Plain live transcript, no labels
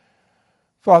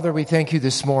Father, we thank you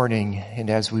this morning, and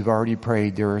as we've already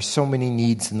prayed, there are so many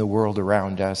needs in the world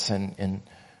around us and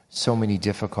so many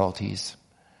difficulties.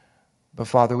 But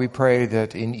Father, we pray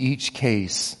that in each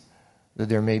case, that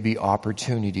there may be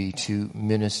opportunity to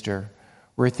minister.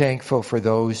 We're thankful for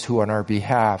those who on our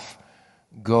behalf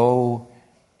go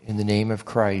in the name of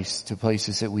Christ to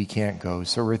places that we can't go.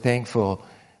 So we're thankful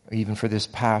even for this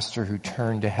pastor who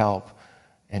turned to help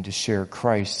and to share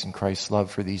Christ and Christ's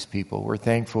love for these people. We're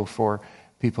thankful for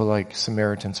people like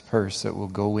Samaritan's Purse that will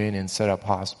go in and set up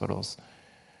hospitals.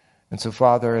 And so,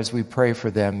 Father, as we pray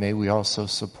for them, may we also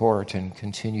support and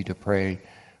continue to pray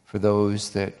for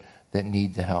those that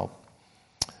need the help.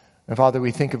 And Father, we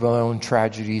think of our own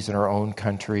tragedies in our own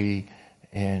country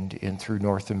and through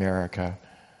North America.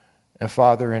 And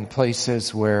Father, in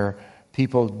places where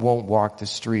people won't walk the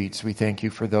streets, we thank you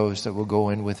for those that will go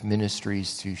in with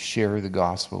ministries to share the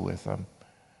gospel with them.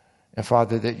 And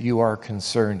Father, that you are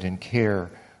concerned and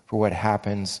care for what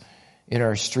happens in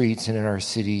our streets and in our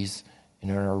cities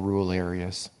and in our rural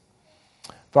areas.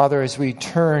 Father, as we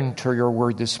turn to your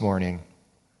word this morning,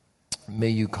 may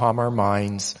you calm our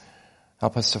minds,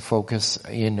 help us to focus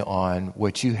in on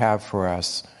what you have for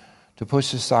us, to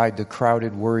push aside the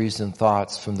crowded worries and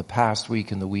thoughts from the past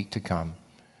week and the week to come.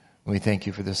 And we thank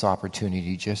you for this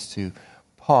opportunity just to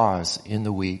pause in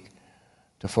the week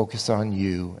to focus on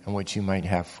you and what you might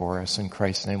have for us. In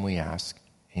Christ's name we ask.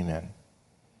 Amen.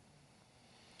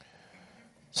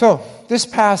 So, this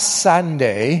past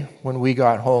Sunday, when we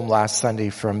got home last Sunday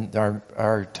from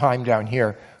our time down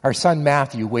here, our son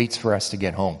Matthew waits for us to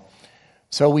get home.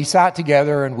 So we sat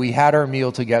together and we had our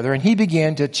meal together, and he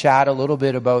began to chat a little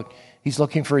bit about he's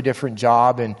looking for a different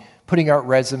job and putting out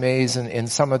resumes and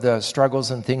some of the struggles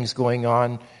and things going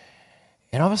on.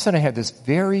 And all of a sudden I had this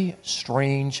very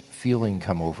strange feeling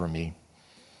come over me.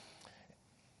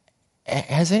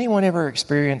 Has anyone ever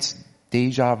experienced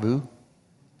deja vu?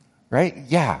 Right?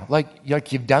 Yeah, like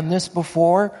you've done this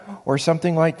before or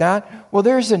something like that. Well,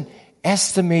 there's an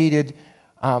estimated,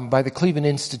 by the Cleveland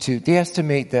Institute, they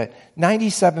estimate that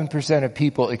 97% of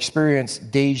people experience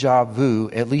deja vu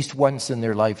at least once in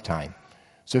their lifetime.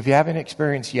 So if you haven't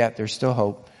experienced yet, there's still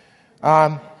hope.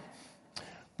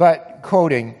 But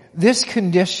quoting, this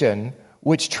condition,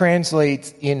 which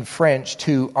translates in French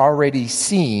to already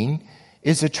seen,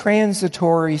 is a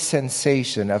transitory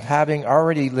sensation of having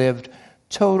already lived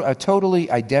a totally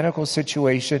identical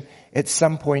situation at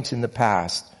some point in the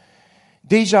past.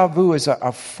 Deja vu is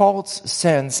a false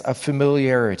sense of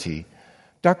familiarity.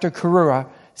 Dr. Karura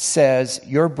says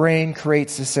your brain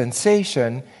creates a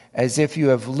sensation as if you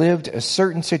have lived a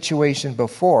certain situation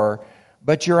before,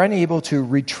 but you're unable to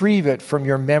retrieve it from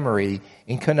your memory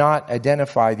and cannot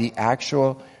identify the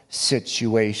actual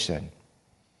situation.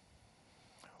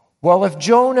 Well, if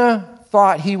Jonah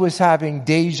thought he was having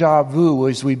deja vu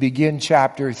as we begin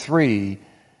chapter 3,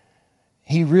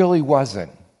 he really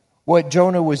wasn't. What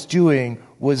Jonah was doing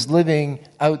was living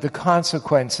out the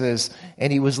consequences,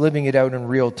 and he was living it out in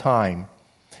real time.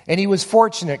 And he was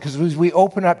fortunate because as we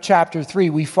open up chapter 3,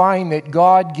 we find that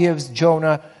God gives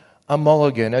Jonah a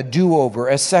mulligan, a do-over,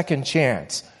 a second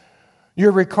chance. You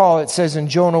recall it says in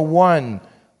Jonah 1,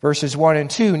 verses 1 and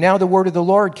 2, now the word of the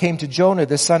Lord came to Jonah,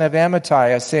 the son of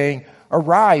Amittai, saying,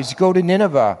 arise, go to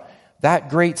Nineveh, that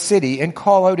great city, and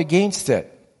call out against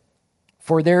it,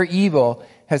 for their evil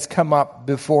has come up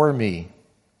before me.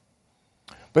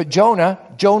 But Jonah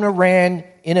ran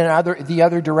in the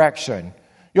other direction.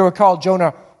 You'll recall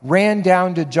Jonah ran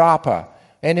down to Joppa.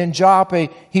 And in Joppa,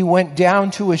 he went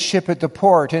down to a ship at the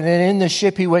port. And then in the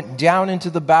ship, he went down into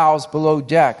the bowels below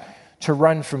deck to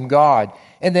run from God.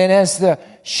 And then as the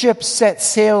ship set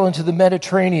sail into the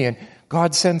Mediterranean,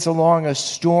 God sends along a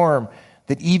storm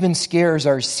that even scares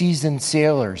our seasoned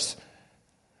sailors.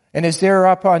 And as they're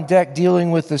up on deck dealing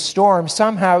with the storm,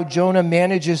 somehow Jonah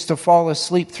manages to fall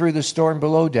asleep through the storm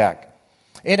below deck.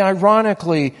 And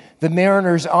ironically, the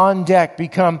mariners on deck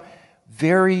become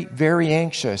very, very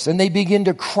anxious. And they begin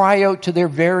to cry out to their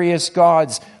various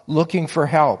gods looking for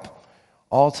help,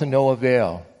 all to no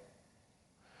avail.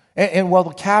 And while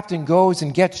the captain goes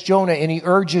and gets Jonah and he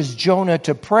urges Jonah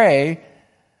to pray,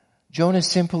 Jonah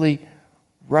simply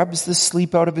rubs the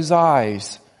sleep out of his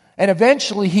eyes. And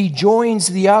eventually he joins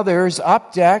the others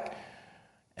up deck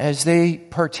as they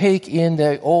partake in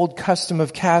the old custom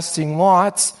of casting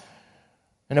lots.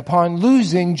 And upon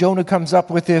losing, Jonah comes up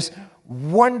with this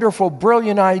wonderful,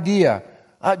 brilliant idea.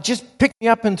 Just pick me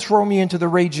up and throw me into the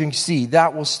raging sea.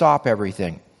 That will stop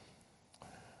everything.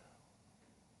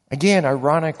 Again,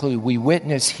 ironically, we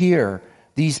witness here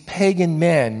these pagan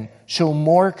men show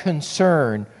more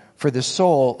concern for the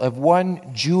soul of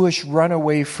one Jewish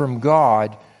runaway from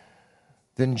God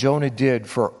than Jonah did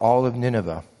for all of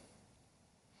Nineveh.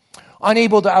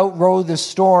 Unable to outrow the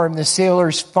storm, the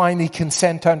sailors finally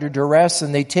consent under duress,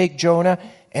 and they take Jonah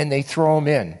and they throw him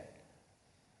in.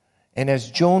 And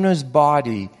as Jonah's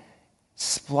body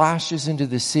splashes into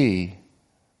the sea,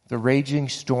 the raging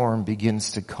storm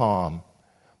begins to calm.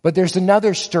 But there's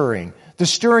another stirring. The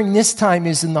stirring this time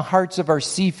is in the hearts of our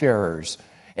seafarers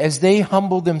as they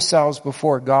humble themselves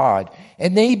before God,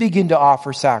 and they begin to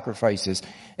offer sacrifices,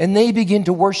 and they begin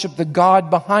to worship the God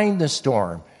behind the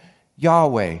storm,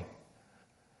 Yahweh.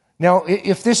 Now,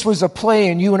 if this was a play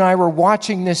and you and I were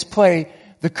watching this play,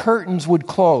 the curtains would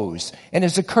close. And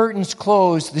as the curtains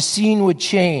closed, the scene would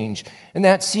change. And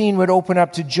that scene would open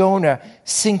up to Jonah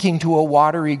sinking to a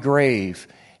watery grave.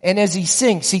 And as he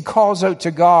sinks, he calls out to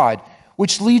God,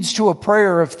 which leads to a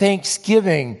prayer of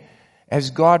thanksgiving as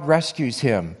God rescues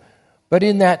him. But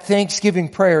in that thanksgiving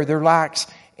prayer, there lacks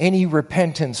any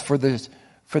repentance for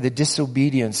the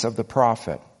disobedience of the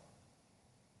prophet.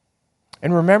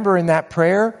 And remember, in that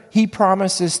prayer, he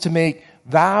promises to make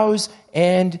vows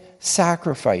and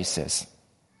sacrifices,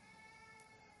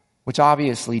 which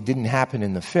obviously didn't happen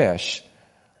in the fish.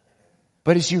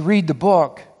 But as you read the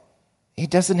book,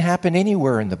 it doesn't happen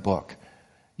anywhere in the book.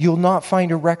 You'll not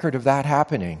find a record of that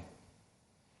happening.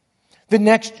 The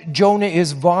next, Jonah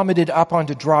is vomited up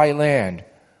onto dry land,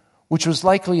 which was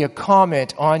likely a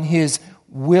comment on his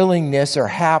willingness or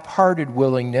half-hearted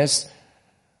willingness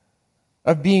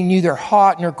of being neither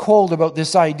hot nor cold about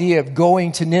this idea of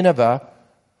going to Nineveh.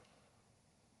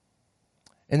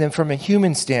 And then from a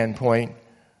human standpoint,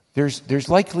 there's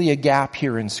likely a gap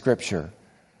here in Scripture.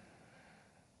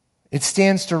 It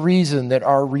stands to reason that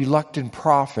our reluctant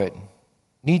prophet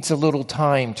needs a little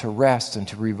time to rest and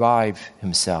to revive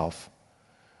himself.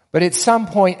 But at some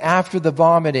point after the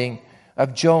vomiting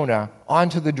of Jonah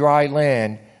onto the dry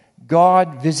land,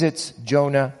 God visits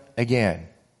Jonah again.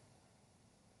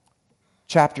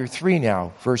 Chapter 3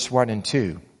 now, verse 1 and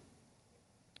 2.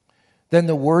 Then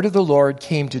the word of the Lord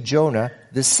came to Jonah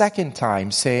the second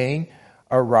time, saying,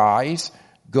 Arise,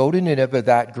 go to Nineveh,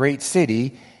 that great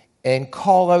city, and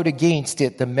call out against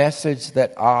it the message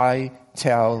that I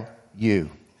tell you.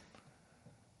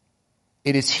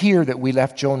 It is here that we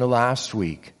left Jonah last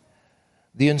week.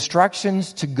 The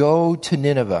instructions to go to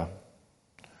Nineveh.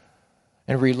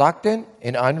 And reluctant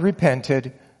and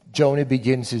unrepented, Jonah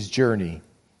begins his journey.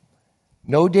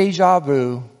 No deja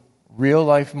vu, real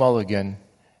life mulligan,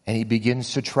 and he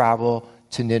begins to travel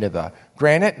to Nineveh.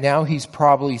 Granted, now he's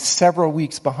probably several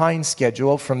weeks behind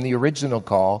schedule from the original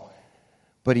call,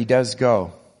 but he does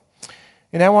go.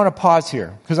 And I want to pause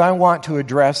here because I want to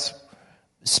address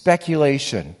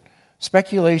speculation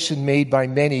made by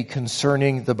many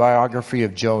concerning the biography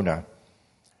of Jonah.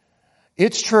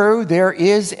 It's true, there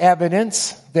is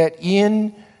evidence that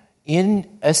in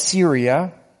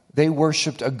Assyria, they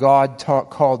worshipped a god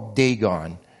called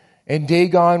Dagon. And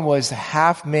Dagon was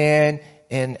half man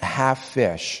and half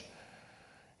fish.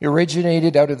 It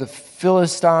originated out of the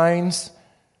Philistines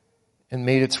and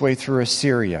made its way through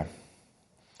Assyria.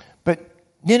 But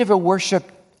Nineveh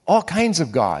worshipped all kinds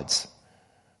of gods.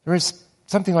 There was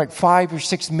something like 5 or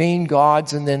 6 main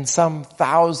gods and then some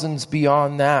thousands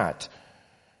beyond that.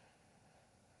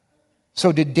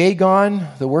 So did Dagon,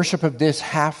 the worship of this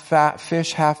half-fat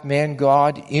fish, half-man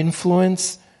god,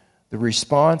 influence the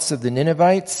response of the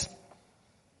Ninevites?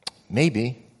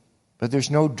 Maybe, but there's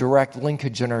no direct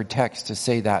linkage in our text to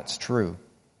say that's true.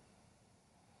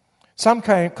 Some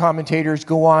commentators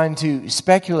go on to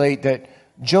speculate that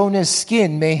Jonah's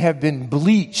skin may have been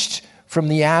bleached from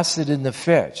the acid in the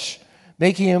fish,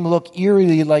 making him look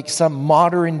eerily like some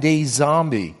modern-day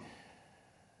zombie.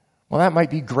 Well, that might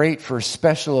be great for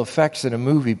special effects in a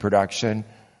movie production,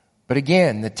 but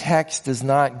again, the text does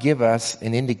not give us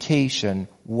an indication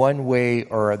one way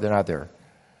or another.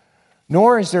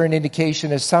 Nor is there an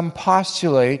indication, as some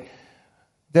postulate,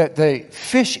 that the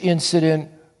fish incident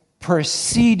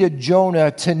preceded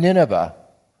Jonah to Nineveh.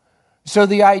 So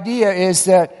the idea is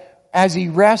that as he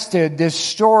rested, this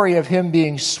story of him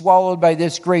being swallowed by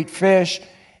this great fish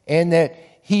and that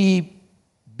he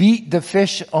beat the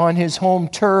fish on his home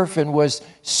turf and was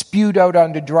spewed out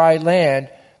onto dry land,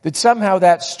 that somehow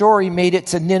that story made it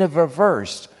to Nineveh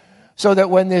first. So that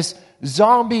when this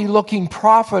zombie-looking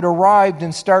prophet arrived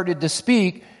and started to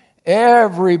speak,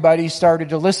 everybody started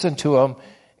to listen to him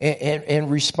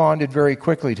and responded very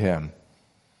quickly to him.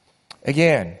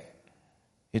 Again,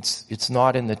 it's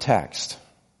not in the text.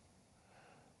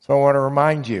 So I want to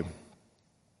remind you,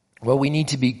 well, we need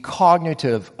to be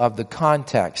cognitive of the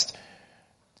context.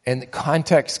 And the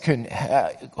context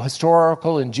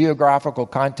historical and geographical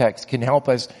context can help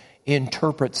us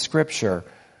interpret Scripture.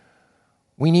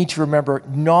 we need to remember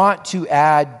not to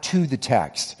add to the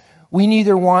text. We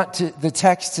neither want the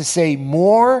text to say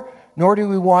more, nor do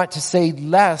we want to say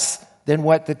less than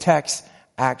what the text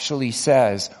actually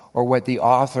says or what the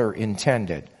author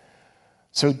intended.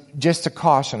 So just a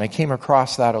caution, I came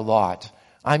across that a lot.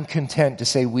 I'm content to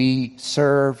say we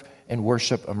serve and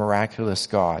worship a miraculous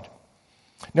God.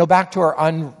 Now back to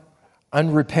our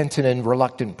unrepentant and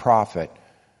reluctant prophet,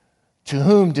 to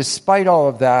whom, despite all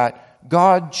of that,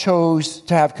 God chose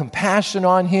to have compassion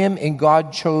on him, and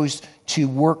God chose to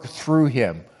work through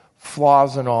him,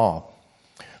 flaws and all.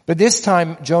 But this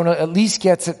time, Jonah at least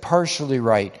gets it partially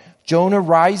right. Jonah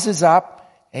rises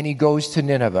up and he goes to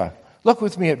Nineveh. Look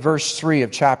with me at verse 3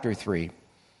 of chapter 3.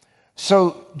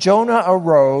 So Jonah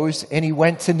arose and he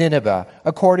went to Nineveh,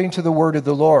 according to the word of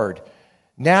the Lord.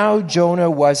 Now Nineveh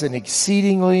was an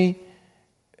exceedingly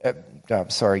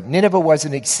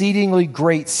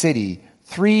great city,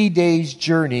 3 days'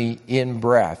 journey in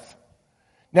breadth.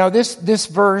 Now this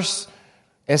verse,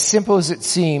 as simple as it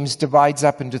seems, divides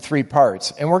up into 3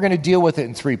 parts. And we're going to deal with it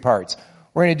in 3 parts.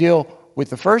 We're going to deal with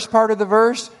the first part of the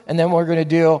verse, and then we're going to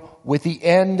deal with the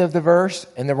end of the verse,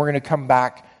 and then we're going to come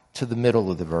back to the middle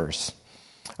of the verse.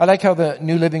 I like how the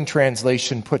New Living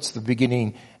Translation puts the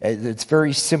beginning, it's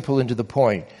very simple and to the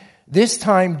point. This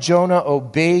time Jonah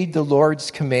obeyed the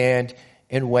Lord's command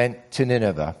and went to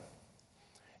Nineveh.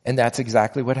 And that's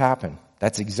exactly what happened.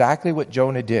 That's exactly what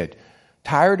Jonah did.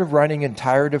 Tired of running and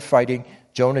tired of fighting,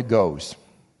 Jonah goes.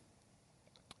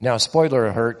 Now, spoiler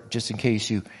alert, just in case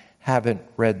you haven't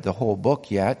read the whole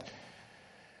book yet.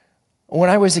 When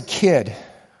I was a kid,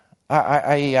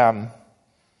 I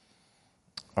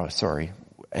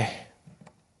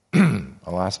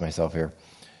lost myself here.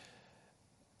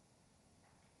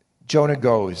 Jonah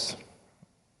goes.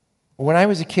 When I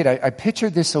was a kid, I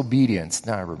pictured this obedience.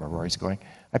 Now I remember where I was going.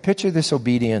 I pictured this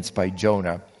obedience by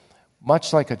Jonah,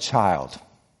 much like a child.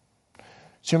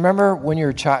 So remember when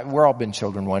you're a child, we've all been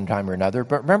children one time or another,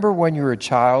 but remember when you were a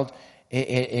child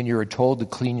and you were told to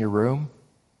clean your room?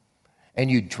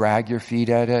 And you drag your feet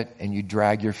at it, and you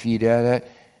drag your feet at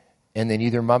it, and then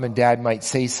either mom and dad might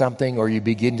say something, or you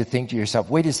begin to think to yourself,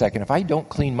 wait a second, if I don't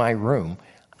clean my room,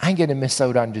 I'm going to miss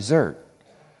out on dessert.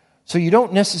 So you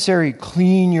don't necessarily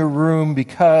clean your room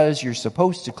because you're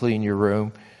supposed to clean your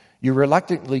room. You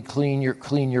reluctantly clean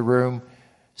your room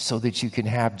so that you can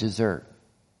have dessert.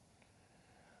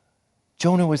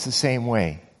 Jonah was the same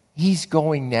way. He's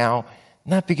going now,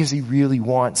 not because he really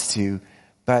wants to,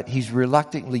 but he's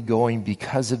reluctantly going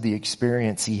because of the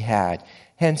experience he had.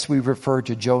 Hence, we refer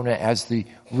to Jonah as the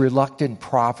reluctant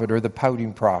prophet or the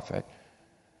pouting prophet.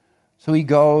 So he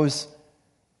goes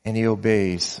and he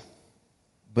obeys,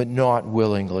 but not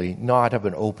willingly, not of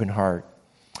an open heart.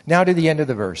 Now to the end of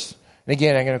the verse. And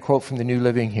again, I'm going to quote from the New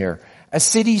Living here. A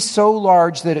city so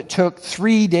large that it took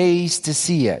 3 days to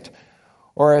see it.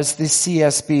 Or as the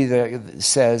CSB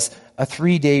says, a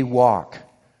 3-day walk.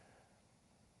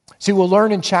 See, we'll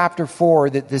learn in chapter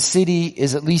 4 that the city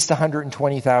is at least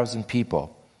 120,000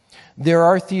 people. There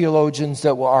are theologians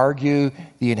that will argue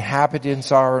the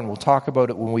inhabitants are, and we'll talk about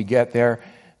it when we get there,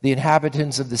 the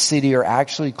inhabitants of the city are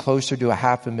actually closer to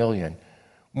 500,000,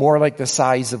 more like the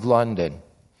size of London.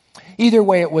 Either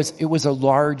way, it was a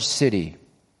large city.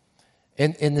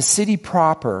 And the city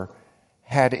proper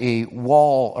had a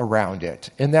wall around it.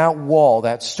 And that wall,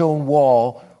 that stone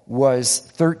wall, was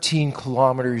 13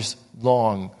 kilometers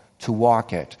long to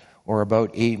walk it, or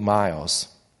about 8 miles.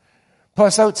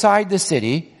 Plus, outside the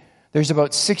city, there's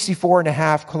about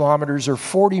 64.5 kilometers or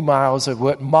 40 miles of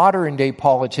what modern-day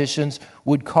politicians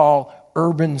would call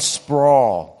urban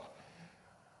sprawl.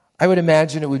 I would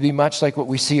imagine it would be much like what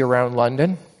we see around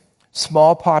London.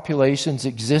 Small populations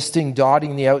existing,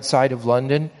 dotting the outside of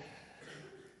London.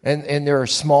 And there are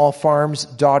small farms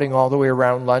dotting all the way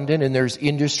around London, and there's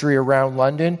industry around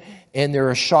London, and there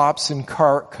are shops and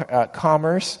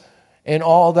commerce. And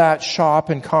all that shop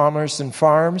and commerce and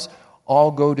farms all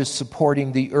go to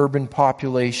supporting the urban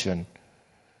population.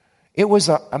 It was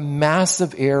a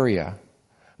massive area.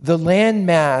 The land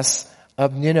mass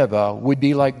of Nineveh would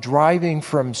be like driving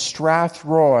from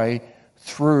Strathroy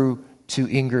through to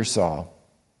Ingersoll.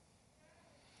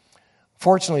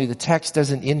 Fortunately, the text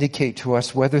doesn't indicate to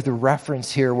us whether the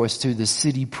reference here was to the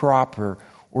city proper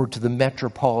or to the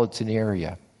metropolitan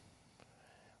area.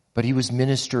 But he was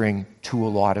ministering to a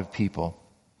lot of people.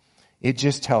 It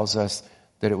just tells us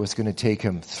that it was going to take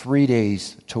him 3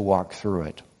 days to walk through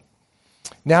it.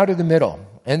 Now to the middle.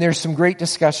 And there's some great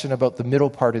discussion about the middle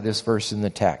part of this verse in the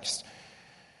text.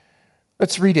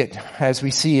 Let's read it as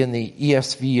we see in the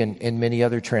ESV and many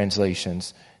other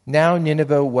translations. Now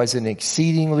Nineveh was an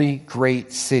exceedingly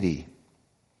great city.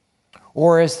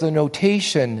 Or as the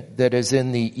notation that is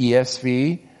in the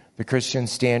ESV, the Christian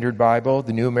Standard Bible,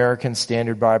 the New American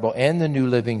Standard Bible, and the New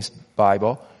Living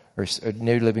Bible, or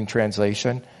New Living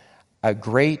Translation, a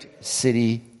great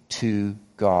city to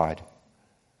God.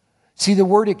 See, the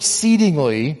word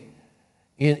exceedingly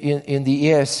in the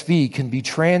ESV can be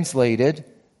translated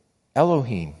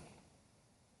Elohim,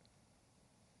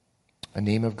 a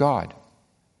name of God.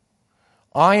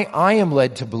 I am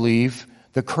led to believe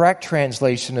the correct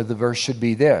translation of the verse should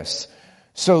be this.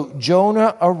 So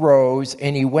Jonah arose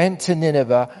and he went to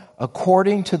Nineveh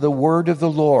according to the word of the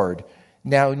Lord.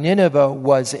 Now Nineveh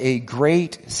was a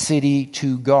great city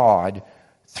to God,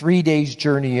 3 days'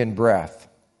 journey in breadth.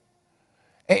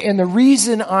 And the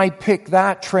reason I pick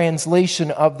that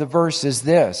translation of the verse is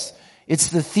this. It's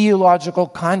the theological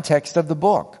context of the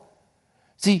book.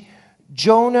 See,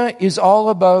 Jonah is all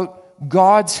about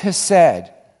God's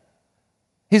hesed.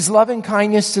 His loving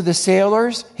kindness to the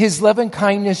sailors, his loving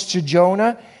kindness to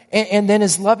Jonah, and then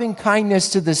his loving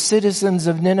kindness to the citizens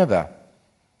of Nineveh.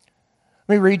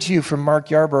 Let me read to you from Mark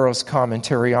Yarborough's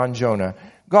commentary on Jonah.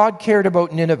 God cared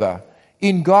about Nineveh.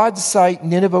 In God's sight,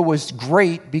 Nineveh was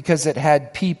great because it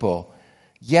had people.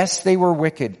 Yes, they were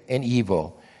wicked and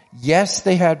evil. Yes,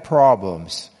 they had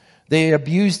problems. They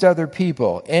abused other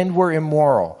people and were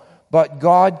immoral. But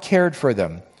God cared for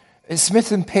them.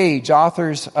 Smith and Page,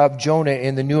 authors of Jonah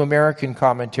in the New American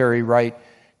Commentary, write,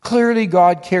 clearly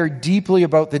God cared deeply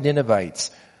about the Ninevites,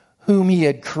 whom he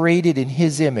had created in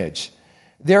his image.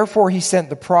 Therefore, he sent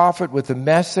the prophet with a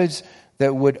message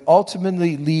that would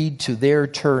ultimately lead to their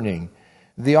turning.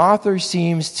 The author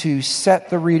seems to set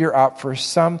the reader up for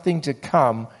something to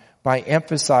come by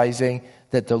emphasizing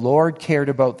that the Lord cared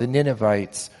about the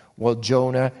Ninevites while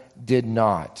Jonah did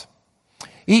not.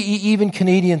 Even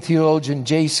Canadian theologian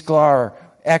J. Sklar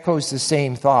echoes the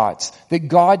same thoughts, that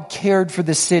God cared for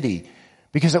the city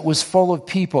because it was full of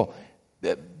people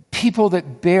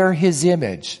that bear his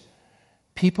image,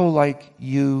 people like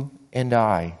you and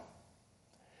I.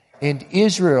 And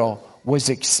Israel was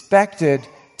expected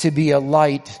to be a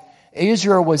light.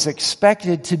 Israel was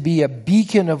expected to be a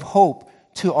beacon of hope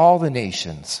to all the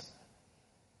nations.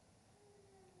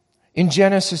 In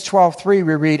Genesis 12:3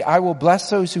 we read, I will bless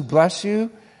those who bless you,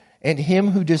 and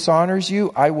him who dishonors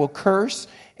you I will curse,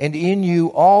 and in you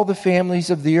all the families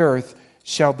of the earth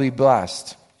shall be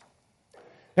blessed.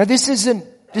 Now this isn't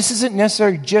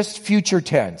necessarily just future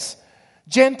tense.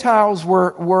 Gentiles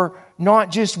were not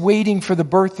just waiting for the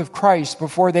birth of Christ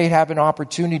before they'd have an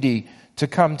opportunity to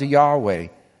come to Yahweh.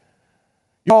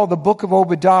 The book of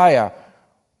Obadiah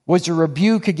was a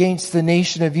rebuke against the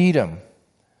nation of Edom.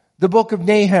 The book of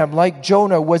Nahum, like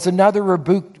Jonah, was another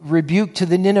rebuke to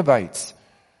the Ninevites.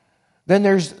 Then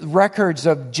there's records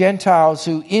of Gentiles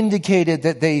who indicated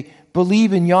that they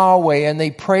believe in Yahweh and they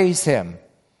praise him.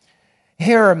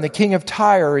 Hiram, the king of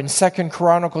Tyre, in 2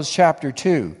 Chronicles chapter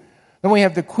 2. Then we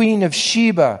have the queen of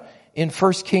Sheba in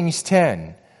 1 Kings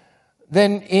 10.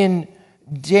 Then in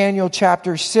Daniel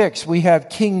chapter 6, we have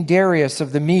King Darius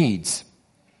of the Medes.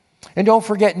 And don't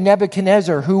forget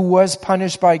Nebuchadnezzar, who was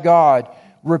punished by God,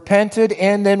 repented,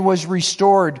 and then was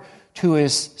restored to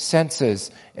his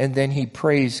senses, and then he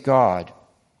praised God.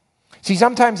 See,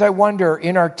 sometimes I wonder,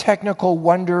 in our technical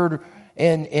wonder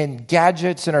and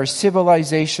gadgets and our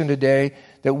civilization today,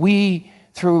 that we,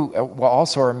 through,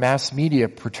 also our mass media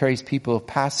portrays people of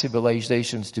past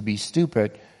civilizations to be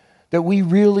stupid, that we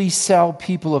really sell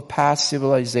people of past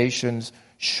civilizations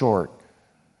short.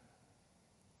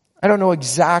 I don't know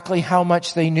exactly how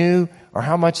much they knew or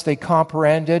how much they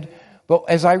comprehended, but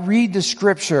as I read the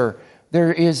scripture,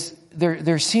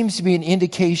 there seems to be an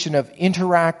indication of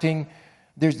interacting.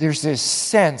 There's this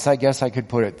sense, I guess I could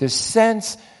put it, this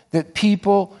sense that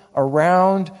people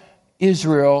around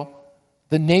Israel,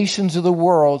 the nations of the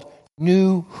world,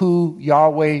 knew who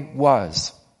Yahweh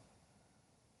was.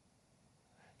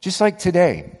 Just like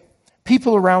today,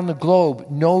 people around the globe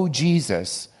know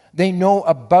Jesus. They know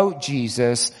about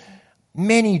Jesus.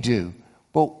 Many do,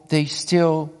 but they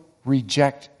still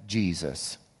reject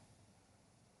Jesus.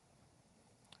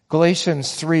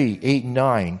 Galatians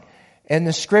 3:8-9. And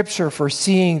the scripture,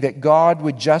 foreseeing that God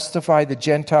would justify the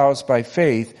Gentiles by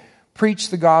faith,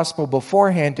 preached the gospel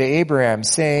beforehand to Abraham,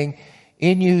 saying,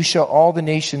 in you shall all the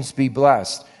nations be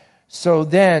blessed. So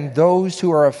then those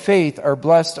who are of faith are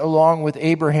blessed along with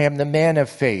Abraham, the man of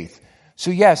faith.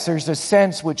 So yes, there's a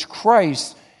sense which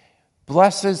Christ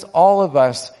blesses all of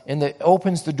us and that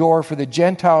opens the door for the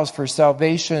Gentiles for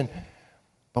salvation.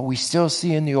 But we still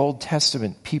see in the Old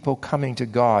Testament people coming to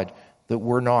God that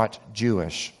were not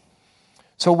Jewish.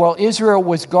 So while Israel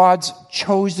was God's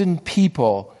chosen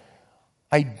people,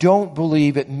 I don't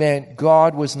believe it meant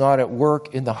God was not at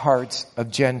work in the hearts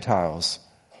of Gentiles.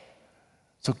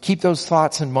 So keep those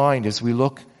thoughts in mind as we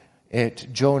look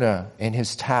at Jonah and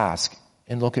his task,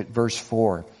 and look at verse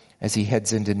 4 as he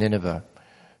heads into Nineveh.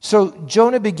 So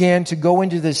Jonah began to go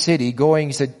into the city,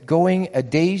 going a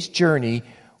day's journey,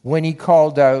 when he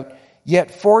called out,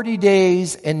 "Yet 40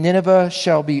 days and Nineveh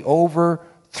shall be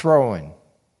overthrown."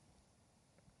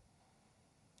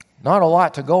 Not a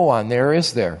lot to go on there,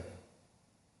 is there?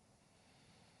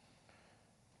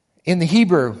 In the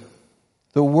Hebrew,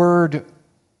 the word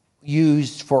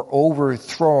used for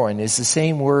overthrown is the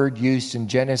same word used in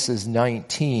Genesis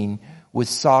 19 with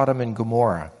Sodom and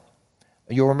Gomorrah.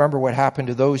 You'll remember what happened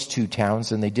to those two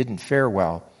towns, and they didn't fare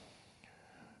well.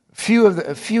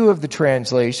 A few of the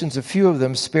translations, a few of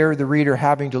them spare the reader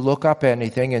having to look up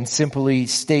anything and simply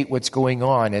state what's going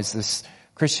on, as this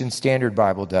Christian Standard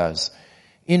Bible does.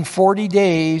 In 40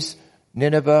 days,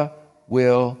 Nineveh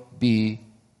will be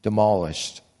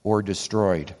demolished or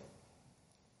destroyed.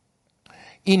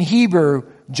 In Hebrew,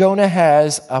 Jonah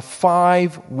has a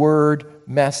 5-word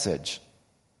message.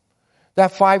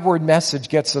 That 5-word message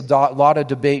gets a lot of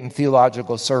debate in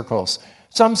theological circles.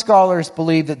 Some scholars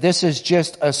believe that this is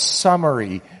just a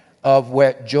summary of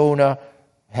what Jonah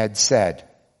had said.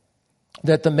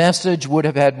 That the message would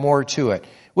have had more to it.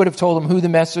 Would have told them who the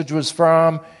message was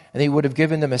from, and he would have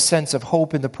given them a sense of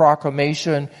hope in the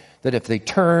proclamation that if they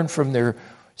turned from their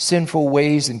sinful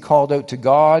ways and called out to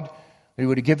God, he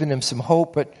would have given them some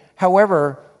hope. But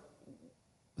however,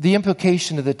 the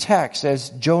implication of the text, as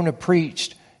Jonah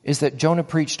preached, is that Jonah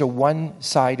preached a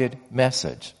one-sided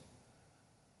message.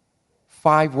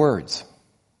 5 words.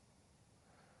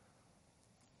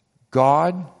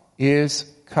 God is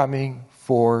coming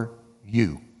for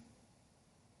you.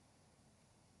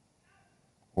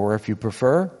 Or if you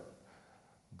prefer,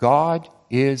 God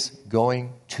is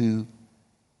going to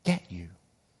get you.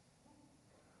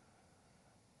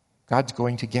 God's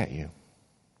going to get you.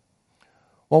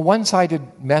 Well,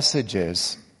 one-sided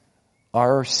messages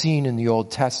are seen in the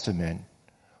Old Testament.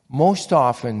 Most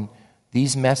often,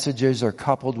 these messages are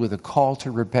coupled with a call to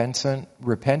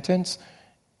repentance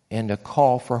and a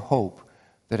call for hope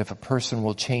that if a person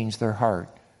will change their heart,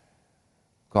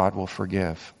 God will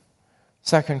forgive.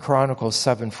 2 Chronicles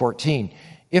 7:14.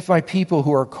 If my people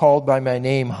who are called by my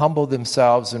name humble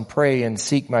themselves and pray and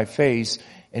seek my face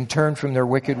and turn from their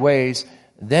wicked ways,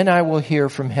 then I will hear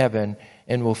from heaven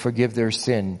and will forgive their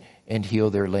sin and heal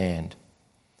their land.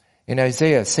 In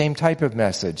Isaiah, same type of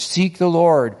message. Seek the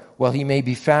Lord while he may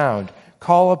be found.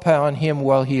 Call upon him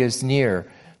while he is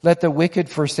near. Let the wicked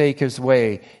forsake his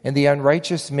way, and the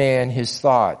unrighteous man his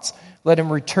thoughts. Let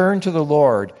him return to the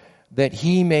Lord, that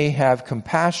he may have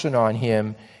compassion on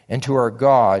him, and to our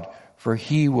God, for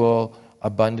he will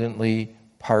abundantly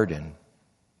pardon.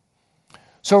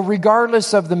 So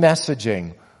regardless of the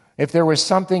messaging, if there was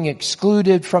something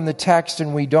excluded from the text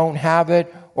and we don't have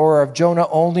it, or if Jonah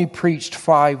only preached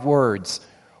 5 words,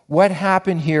 what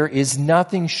happened here is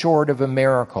nothing short of a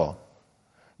miracle.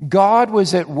 God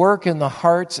was at work in the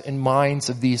hearts and minds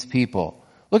of these people.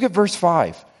 Look at verse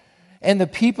 5. And the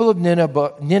people of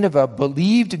Nineveh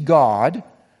believed God.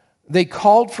 They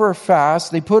called for a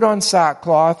fast. They put on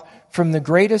sackcloth, from the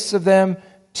greatest of them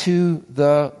to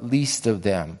the least of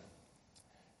them.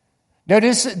 Now,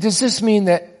 does this mean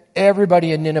that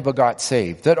everybody in Nineveh got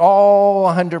saved? That all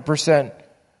 100%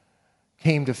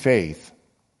 came to faith?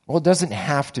 Well, it doesn't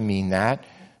have to mean that.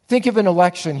 Think of an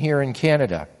election here in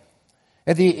Canada.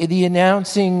 At the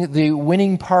announcing the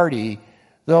winning party,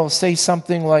 they'll say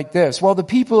something like this. Well, the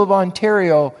people of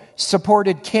Ontario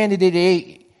supported candidate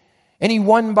A, and he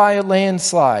won by a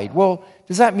landslide. Well,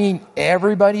 does that mean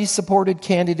everybody supported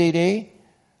candidate A?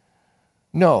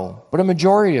 No, but a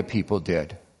majority of people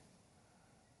did.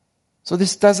 So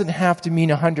this doesn't have to mean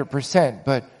 100%,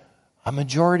 but a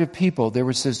majority of people, there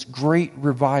was this great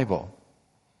revival.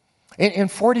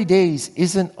 And 40 days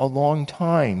isn't a long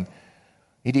time.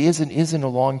 It isn't a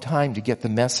long time to get the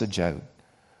message out,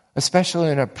 especially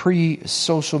in a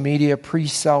pre-social media,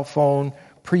 pre-cell phone,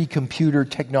 pre-computer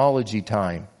technology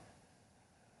time.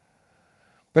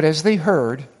 But as they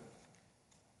heard,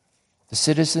 the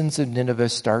citizens of Nineveh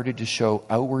started to show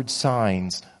outward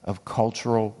signs of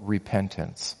cultural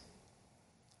repentance.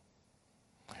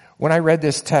 When I read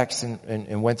this text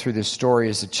and went through this story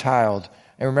as a child,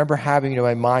 I remember having in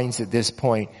my mind at this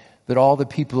point that all the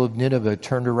people of Nineveh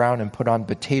turned around and put on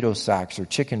potato sacks or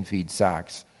chicken feed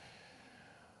sacks.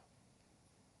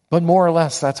 But more or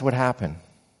less, that's what happened.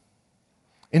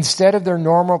 Instead of their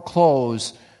normal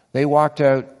clothes, they walked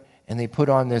out and they put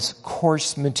on this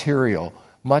coarse material,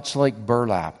 much like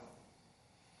burlap.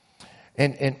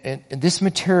 And this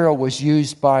material was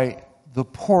used by the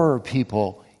poorer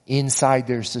people inside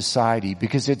their society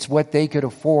because it's what they could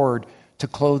afford to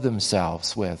clothe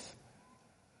themselves with.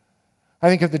 I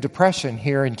think of the Depression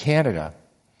here in Canada.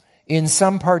 In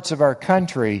some parts of our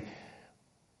country,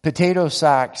 potato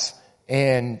sacks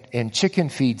and chicken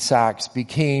feed sacks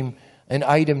became an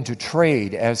item to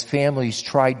trade as families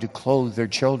tried to clothe their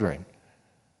children.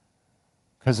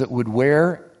 Because it would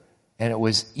wear, and it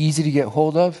was easy to get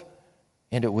hold of,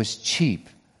 and it was cheap,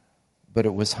 but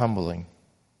it was humbling.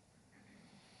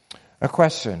 A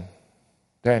question,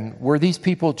 then, were these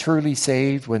people truly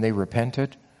saved when they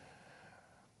repented?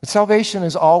 But salvation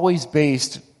is always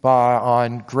based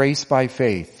on grace by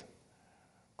faith.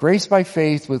 Grace by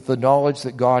faith with the knowledge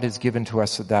that God has given to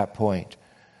us at that point.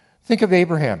 Think of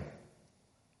Abraham.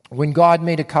 When God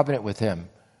made a covenant with him,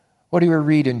 what do we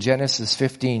read in Genesis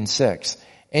 15:6?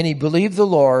 And he believed the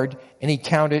Lord, and he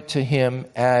counted it to him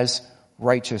as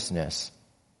righteousness.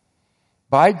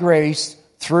 By grace,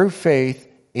 through faith,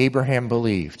 Abraham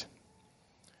believed.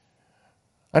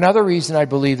 Another reason I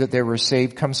believe that they were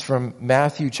saved comes from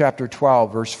Matthew chapter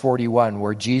 12, verse 41,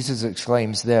 where Jesus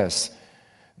exclaims this: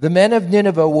 "The men of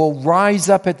Nineveh will rise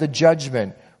up at the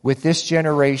judgment with this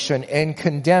generation and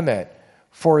condemn it,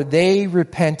 for they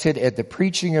repented at the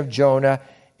preaching of Jonah,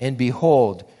 and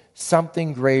behold,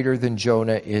 something greater than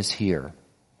Jonah is here."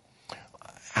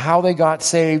 How they got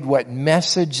saved, what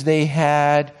message they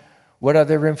had, what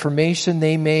other information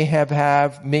they may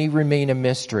have may remain a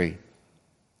mystery.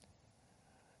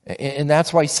 And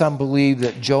that's why some believe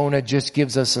that Jonah just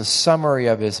gives us a summary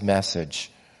of his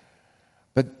message.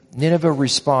 But Nineveh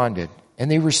responded,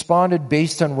 and they responded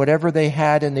based on whatever they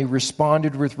had, and they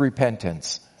responded with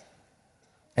repentance.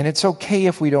 And it's okay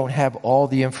if we don't have all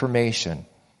the information,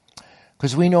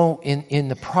 because we know in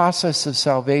the process of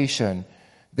salvation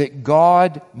that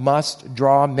God must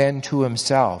draw men to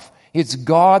himself. It's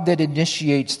God that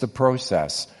initiates the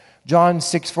process. John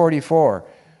 6:44,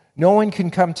 "No one can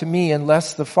come to me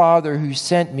unless the Father who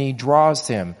sent me draws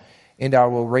him, and I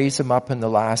will raise him up in the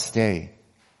last day."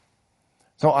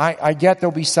 So I get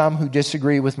there'll be some who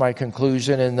disagree with my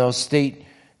conclusion, and they'll state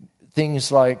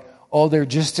things like, oh, they're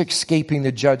just escaping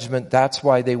the judgment, that's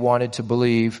why they wanted to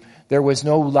believe. There was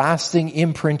no lasting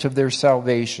imprint of their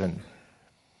salvation.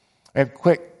 I have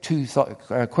quick two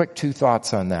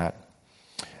thoughts on that.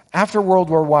 After World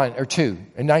War II,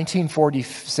 in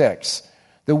 1946,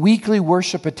 the weekly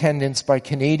worship attendance by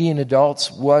Canadian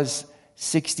adults was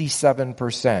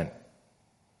 67%.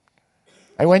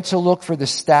 I went to look for the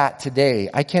stat today.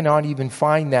 I cannot even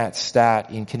find that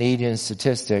stat in Canadian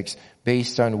statistics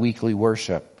based on weekly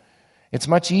worship. It's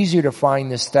much easier to find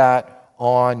the stat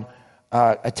on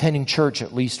attending church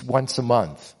at least once a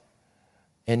month.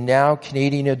 And now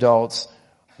Canadian adults,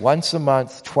 once a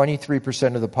month,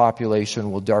 23% of the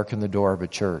population will darken the door of a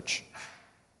church.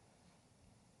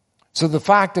 So the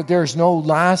fact that there's no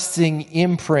lasting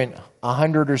imprint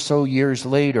 100 or so years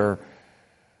later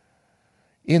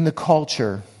in the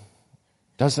culture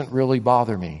doesn't really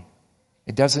bother me.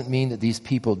 It doesn't mean that these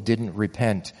people didn't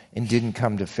repent and didn't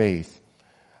come to faith.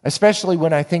 Especially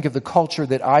when I think of the culture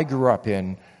that I grew up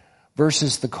in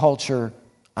versus the culture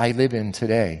I live in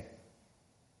today.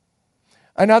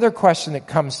 Another question that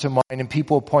comes to mind, and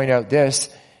people point out this,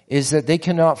 is that they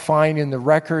cannot find in the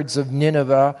records of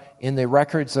Nineveh, in the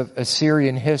records of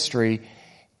Assyrian history,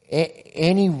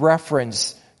 any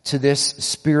reference to this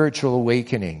spiritual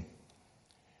awakening.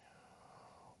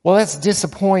 Well, that's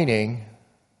disappointing.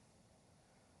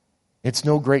 It's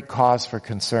no great cause for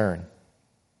concern.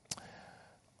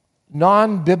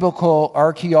 Non-biblical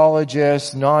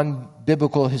archaeologists,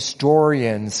 non-biblical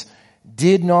historians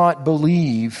did not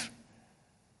believe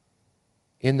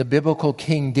in the biblical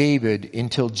King David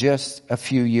until just a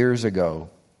few years ago.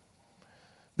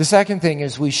 The second thing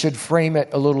is we should frame it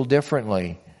a little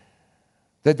differently,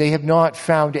 that they have not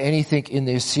found anything in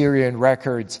the Assyrian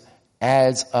records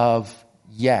as of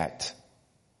yet.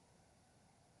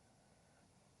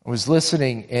 I was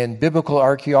listening, in biblical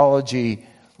archaeology,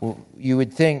 you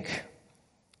would think,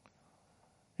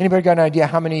 anybody got an idea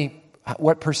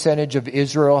what percentage of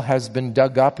Israel has been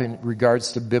dug up in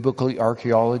regards to biblical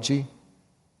archaeology?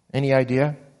 Any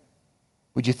idea?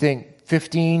 Would you think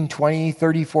 15, 20,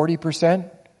 30, 40%?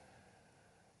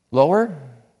 Lower?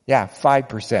 Yeah,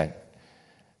 5%.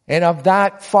 And of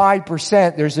that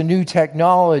 5%, there's a new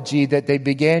technology that they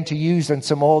began to use on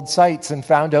some old sites and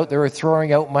found out they were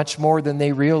throwing out much more than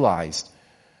they realized.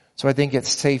 So I think it's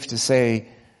safe to say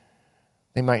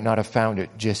they might not have found it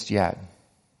just yet.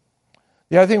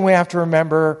 The other thing we have to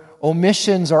remember,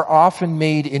 omissions are often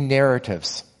made in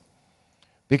narratives.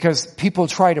 Because people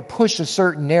try to push a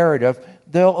certain narrative,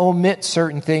 they'll omit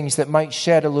certain things that might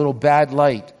shed a little bad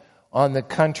light on the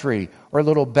country or a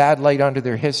little bad light onto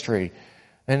their history.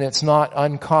 And it's not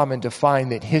uncommon to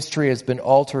find that history has been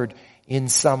altered in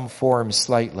some form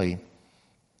slightly.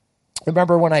 I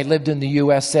remember when I lived in the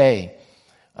USA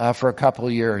for a couple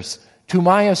of years. To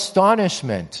my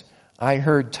astonishment, I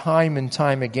heard time and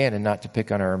time again, and not to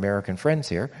pick on our American friends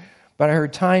here, but I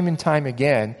heard time and time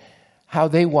again how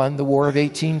they won the War of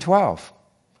 1812,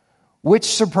 which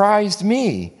surprised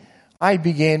me.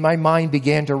 My mind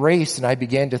began to race, and I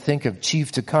began to think of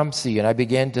Chief Tecumseh, and I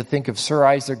began to think of Sir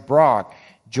Isaac Brock,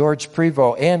 George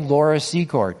Prevost, and Laura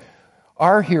Secord,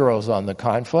 our heroes on the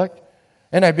conflict.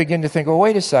 And I began to think, oh,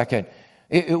 wait a second.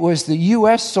 It was the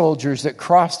U.S. soldiers that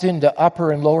crossed into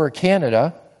Upper and Lower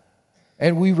Canada,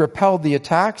 and we repelled the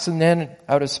attacks, and then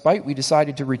out of spite, we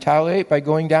decided to retaliate by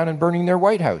going down and burning their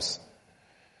White House.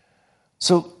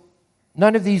 So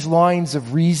none of these lines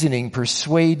of reasoning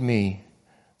persuade me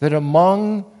that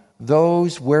among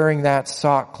those wearing that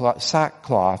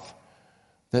sackcloth,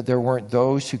 that there weren't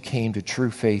those who came to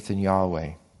true faith in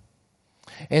Yahweh.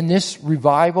 And this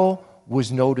revival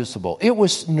was noticeable. It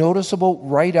was noticeable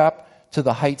right up to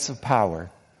the heights of power.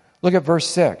 Look at verse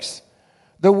 6.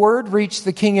 The word reached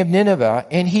the king of Nineveh,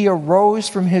 and he arose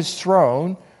from his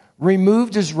throne,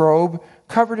 removed his robe,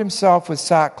 covered himself with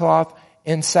sackcloth,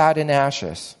 and sat in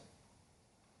ashes.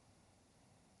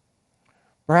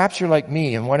 Perhaps you're like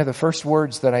me, and one of the first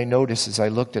words that I noticed as I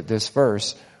looked at this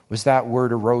verse was that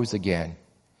word arose again.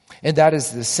 And that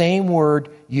is the same word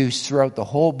used throughout the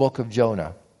whole book of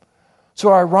Jonah.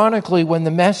 So ironically, when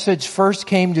the message first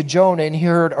came to Jonah and he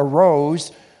heard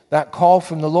arose, that call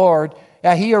from the Lord,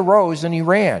 he arose and he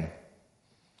ran.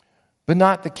 But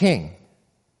not the king.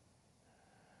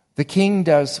 The king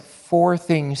does 4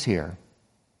 things here.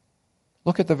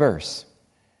 Look at the verse.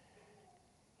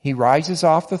 He rises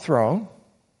off the throne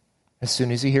as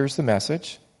soon as he hears the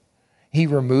message. He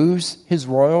removes his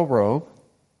royal robe.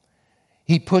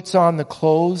 He puts on the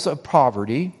clothes of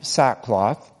poverty,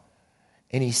 sackcloth,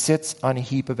 and he sits on a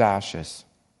heap of ashes.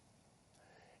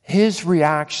 His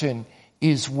reaction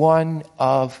is one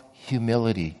of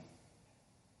humility.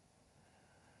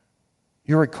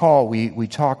 You recall, we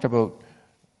talked about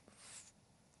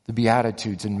the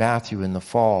Beatitudes in Matthew in the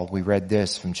fall. We read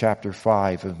this from chapter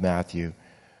 5 of Matthew.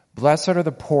 Blessed are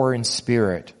the poor in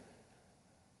spirit,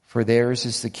 for theirs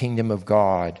is the kingdom of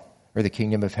God, or the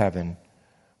kingdom of heaven.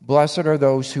 Blessed are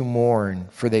those who mourn,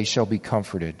 for they shall be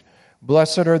comforted.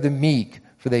 Blessed are the meek,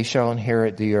 for they shall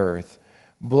inherit the earth.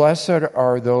 Blessed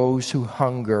are those who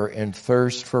hunger and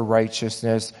thirst for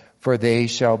righteousness, for they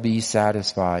shall be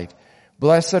satisfied.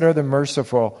 Blessed are the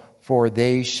merciful, for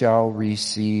they shall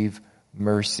receive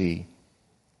mercy.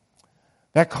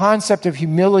 That concept of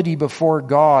humility before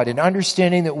God and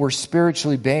understanding that we're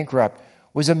spiritually bankrupt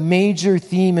was a major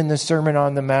theme in the Sermon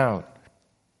on the Mount.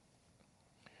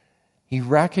 He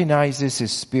recognizes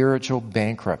his spiritual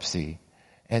bankruptcy,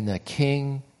 and the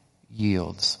king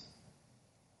yields.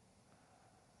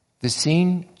 The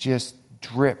scene just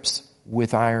drips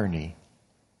with irony.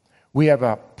 We have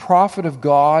a prophet of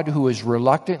God who is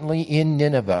reluctantly in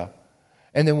Nineveh,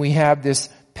 and then we have this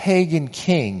pagan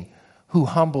king who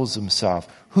humbles himself,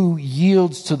 who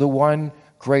yields to the one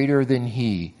greater than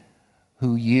he,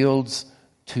 who yields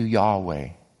to Yahweh.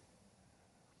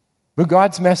 But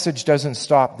God's message doesn't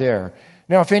stop there.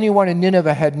 Now, if anyone in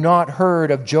Nineveh had not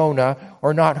heard of Jonah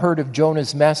or not heard of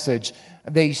Jonah's message,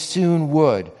 they soon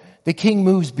would. The king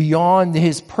moves beyond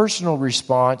his personal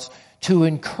response to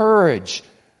encourage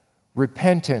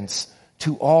repentance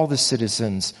to all the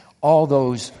citizens, all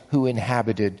those who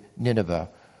inhabited Nineveh.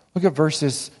 Look at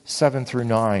verses 7 through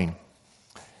 9.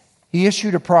 He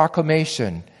issued a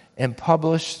proclamation and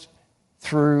published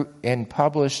through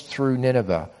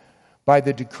Nineveh. By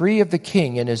the decree of the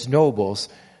king and his nobles,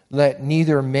 let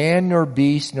neither man nor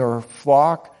beast nor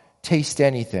flock taste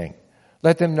anything.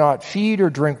 Let them not feed or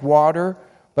drink water,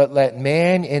 but let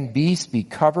man and beast be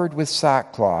covered with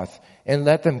sackcloth, and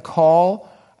let them call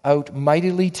out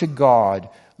mightily to God.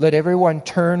 Let everyone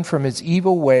turn from his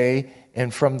evil way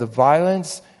and from the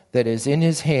violence that is in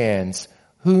his hands.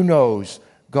 Who knows?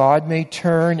 God may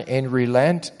turn and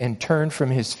relent and turn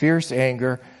from his fierce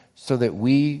anger so that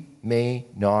we may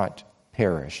not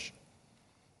perish.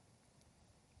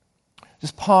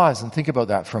 Just pause and think about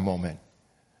that for a moment.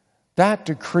 That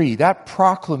decree, that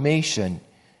proclamation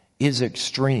is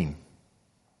extreme.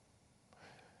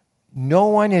 No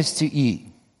one is to eat,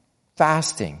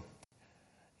 fasting,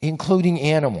 including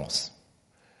animals.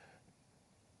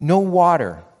 No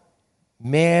water,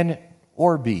 man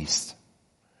or beast.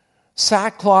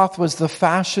 Sackcloth was the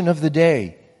fashion of the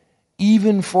day,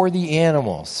 even for the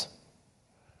animals.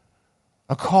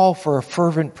 a call for a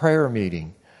fervent prayer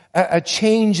meeting, a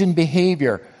change in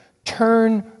behavior.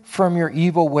 Turn from your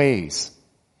evil ways.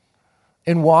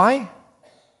 And why?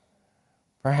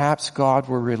 Perhaps God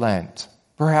will relent.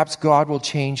 Perhaps God will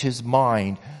change his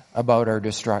mind about our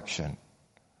destruction.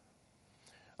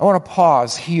 I want to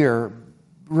pause here.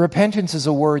 Repentance is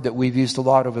a word that we've used a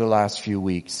lot over the last few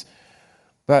weeks.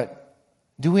 But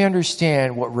do we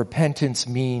understand what repentance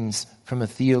means from a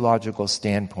theological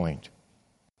standpoint?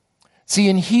 See,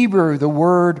 in Hebrew, the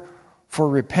word for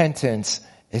repentance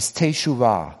is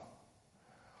teshuvah,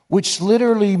 which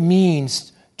literally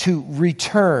means to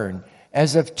return,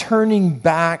 as of turning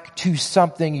back to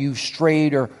something you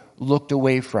strayed or looked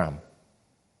away from.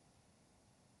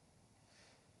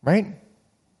 Right?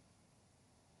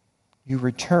 You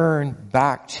return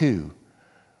back to.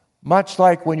 Much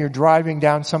like when you're driving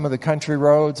down some of the country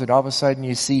roads and all of a sudden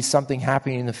you see something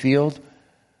happening in the field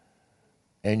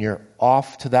and you're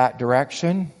off to that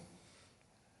direction.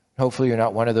 Hopefully you're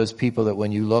not one of those people that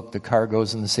when you look, the car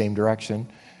goes in the same direction.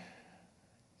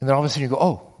 And then all of a sudden you go,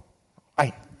 oh,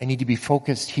 I need to be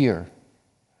focused here.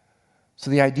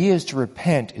 So the idea is to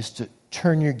repent, is to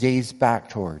turn your gaze back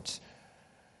towards.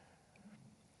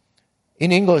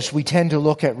 In English, we tend to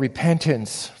look at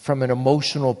repentance from an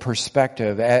emotional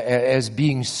perspective, as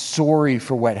being sorry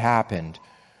for what happened.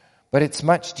 But it's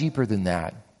much deeper than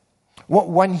that.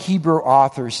 One Hebrew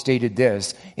author stated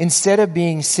this: instead of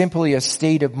being simply a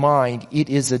state of mind, it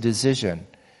is a decision.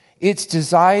 It's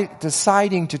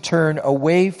deciding to turn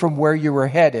away from where you were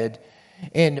headed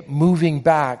and moving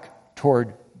back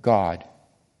toward God.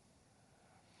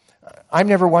 I'm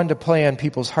never one to play on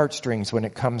people's heartstrings when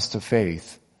it comes to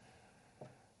faith.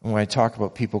 When I talk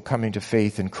about people coming to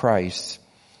faith in Christ,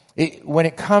 when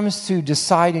it comes to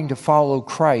deciding to follow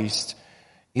Christ,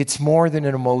 it's more than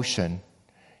an emotion.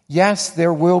 Yes,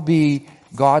 there will be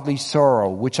godly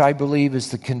sorrow, which I believe is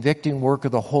the convicting work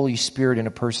of the Holy Spirit in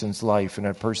a person's life and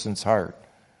a person's heart.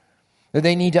 That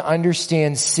they need to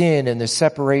understand sin and the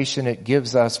separation it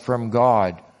gives us from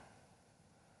God.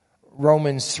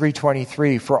 Romans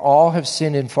 3:23, for all have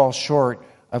sinned and fall short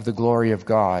of the glory of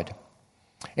God.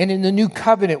 And in the new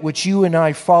covenant which you and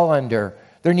I fall under,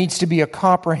 there needs to be a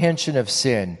comprehension of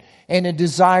sin and a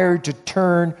desire to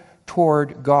turn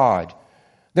toward God.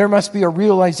 There must be a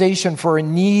realization for a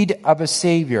need of a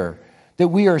Savior, that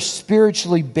we are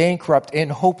spiritually bankrupt and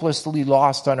hopelessly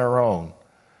lost on our own.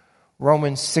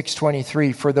 Romans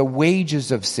 6:23, for the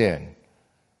wages of sin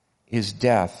is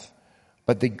death,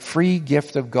 but the free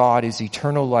gift of God is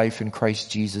eternal life in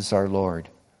Christ Jesus our Lord.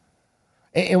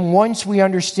 And once we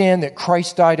understand that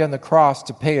Christ died on the cross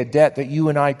to pay a debt that you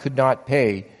and I could not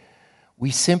pay,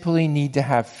 we simply need to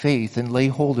have faith and lay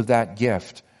hold of that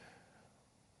gift.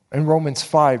 In Romans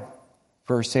 5,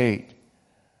 verse 8,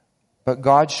 but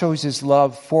God shows his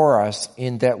love for us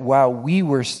in that while we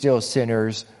were still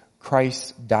sinners,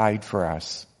 Christ died for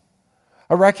us.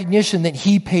 A recognition that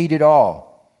he paid it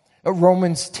all.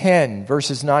 Romans 10,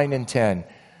 verses 9 and 10.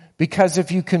 Because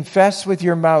if you confess with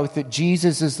your mouth that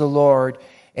Jesus is the Lord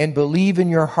and believe in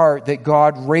your heart that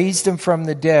God raised him from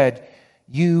the dead,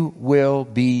 you will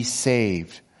be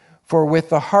saved. For with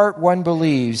the heart one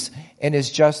believes and is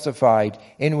justified,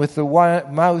 and with the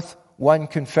mouth one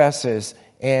confesses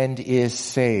and is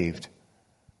saved.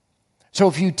 So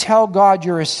if you tell God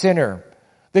you're a sinner,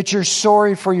 that you're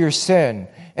sorry for your sin,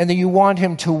 and that you want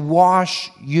him to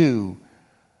wash you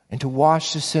and to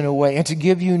wash the sin away and to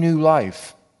give you new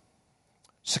life.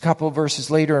 Just a couple of verses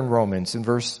later in Romans, in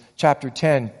chapter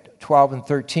 10, 12 and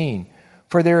 13.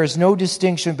 For there is no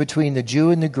distinction between the Jew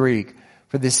and the Greek,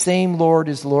 for the same Lord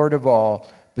is Lord of all,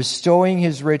 bestowing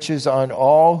his riches on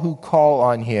all who call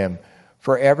on him.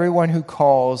 For everyone who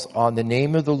calls on the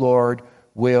name of the Lord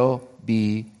will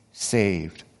be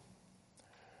saved.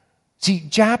 See,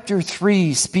 chapter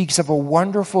 3 speaks of a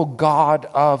wonderful God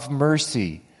of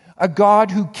mercy, a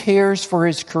God who cares for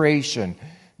his creation,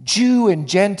 Jew and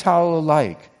Gentile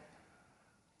alike.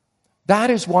 That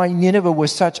is why Nineveh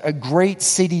was such a great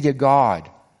city to God.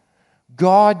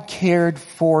 God cared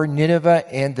for Nineveh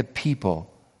and the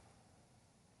people.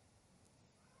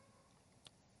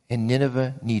 And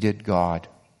Nineveh needed God.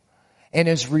 And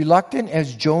as reluctant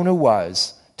as Jonah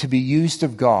was to be used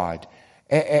of God,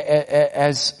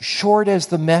 as short as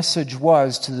the message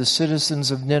was to the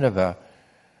citizens of Nineveh,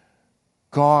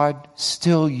 God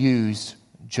still used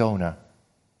Jonah.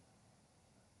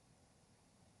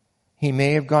 He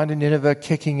may have gone to Nineveh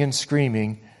kicking and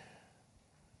screaming,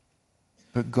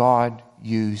 but God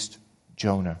used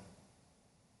Jonah.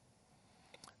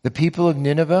 The people of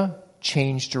Nineveh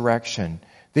changed direction.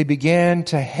 They began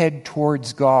to head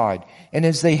towards God. And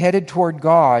as they headed toward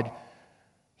God,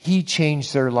 he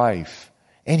changed their life.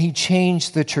 And he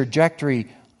changed the trajectory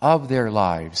of their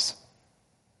lives.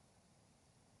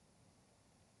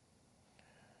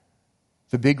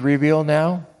 The big reveal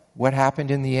now, what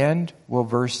happened in the end? Well,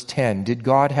 verse 10. Did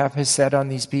God have his set on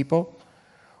these people?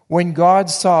 When God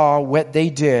saw what they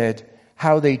did,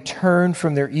 how they turned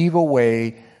from their evil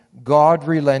way, God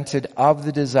relented of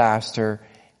the disaster,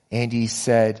 and he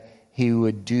said he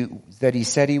would do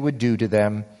to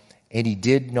them, and he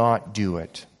did not do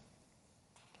it.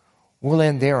 We'll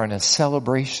end there on a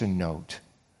celebration note.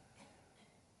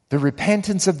 The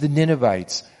repentance of the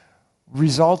Ninevites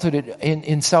resulted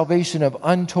in salvation of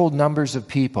untold numbers of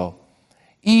people,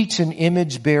 each an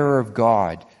image bearer of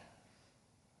God.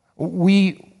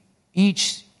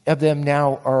 Each of them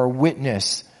now are a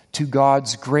witness to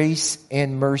God's grace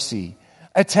and mercy,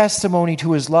 a testimony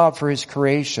to his love for his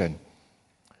creation.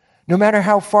 No matter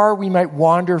how far we might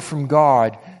wander from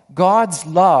God, God's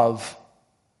love,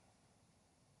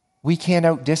 we can't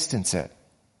outdistance it.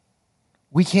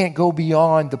 We can't go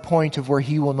beyond the point of where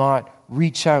he will not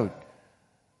reach out,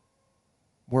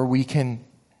 where we can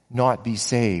not be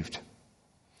saved.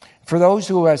 For those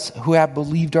who have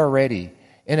believed already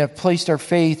and have placed our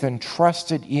faith and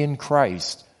trusted in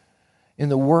Christ, in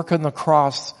the work on the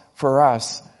cross for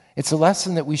us, it's a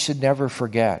lesson that we should never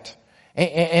forget.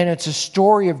 And it's a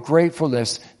story of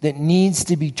gratefulness that needs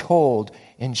to be told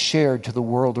and shared to the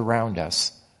world around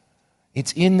us.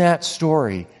 It's in that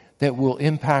story that will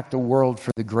impact the world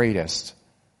for the greatest.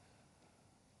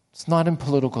 It's not in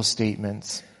political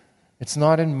statements. It's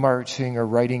not in marching or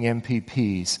writing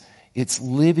MPPs. It's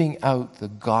living out the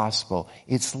gospel.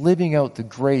 It's living out the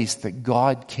grace that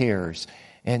God cares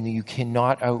and that you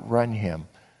cannot outrun him.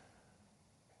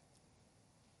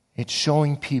 It's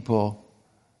showing people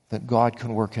that God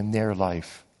can work in their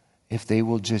life if they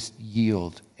will just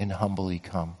yield and humbly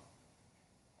come.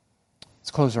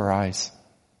 Let's close our eyes.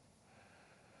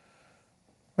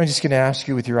 I'm just going to ask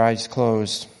you with your eyes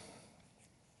closed.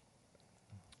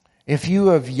 If you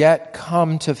have yet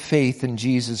come to faith in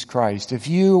Jesus Christ, if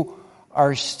you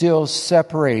are still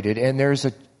separated and there's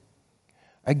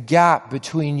a gap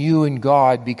between you and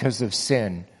God because of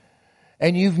sin,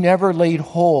 and you've never laid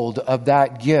hold of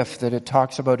that gift that it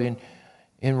talks about in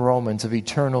Romans of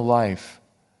eternal life,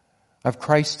 of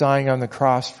Christ dying on the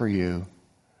cross for you,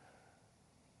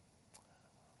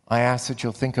 I ask that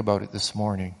you'll think about it this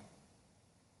morning.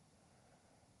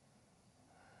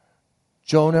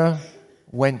 Jonah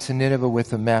went to Nineveh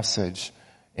with a message,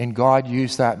 and God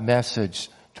used that message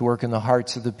to work in the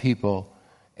hearts of the people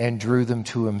and drew them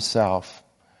to himself.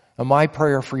 And my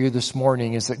prayer for you this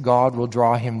morning is that God will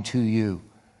draw him to you.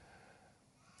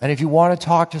 And if you want to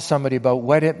talk to somebody about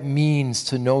what it means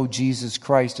to know Jesus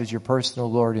Christ as your personal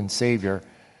Lord and Savior,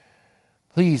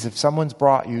 please, if someone's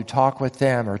brought you, talk with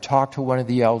them or talk to one of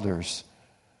the elders.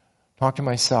 Talk to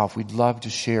myself. We'd love to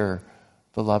share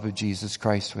the love of Jesus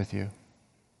Christ with you.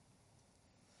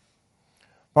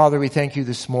 Father, we thank you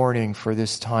this morning for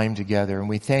this time together, and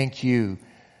we thank you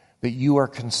that you are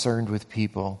concerned with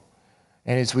people.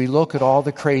 And as we look at all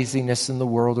the craziness in the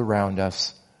world around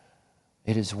us,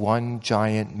 it is one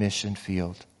giant mission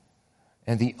field.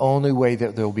 And the only way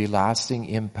that there will be lasting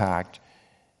impact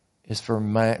is for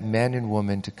men and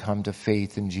women to come to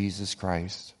faith in Jesus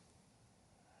Christ.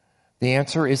 The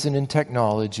answer isn't in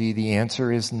technology. The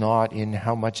answer is not in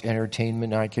how much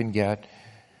entertainment I can get.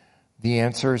 The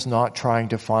answer is not trying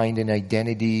to find an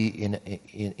identity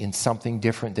in something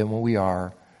different than what we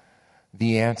are.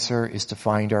 The answer is to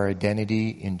find our identity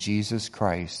in Jesus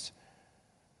Christ.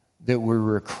 That we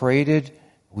were created,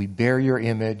 we bear your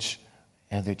image,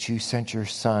 and that you sent your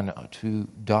Son to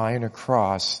die on a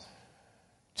cross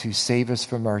to save us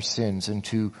from our sins and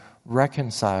to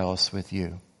reconcile us with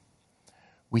you.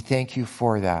 We thank you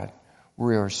for that.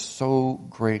 We are so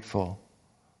grateful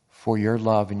for your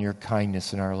love and your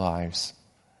kindness in our lives.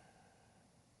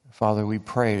 Father, we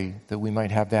pray that we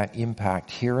might have that impact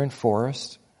here in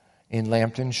Forest, in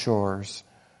Lambton Shores,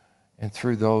 and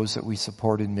through those that we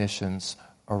support in missions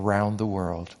around the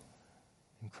world.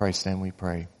 In Christ's name we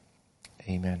pray.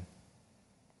 Amen.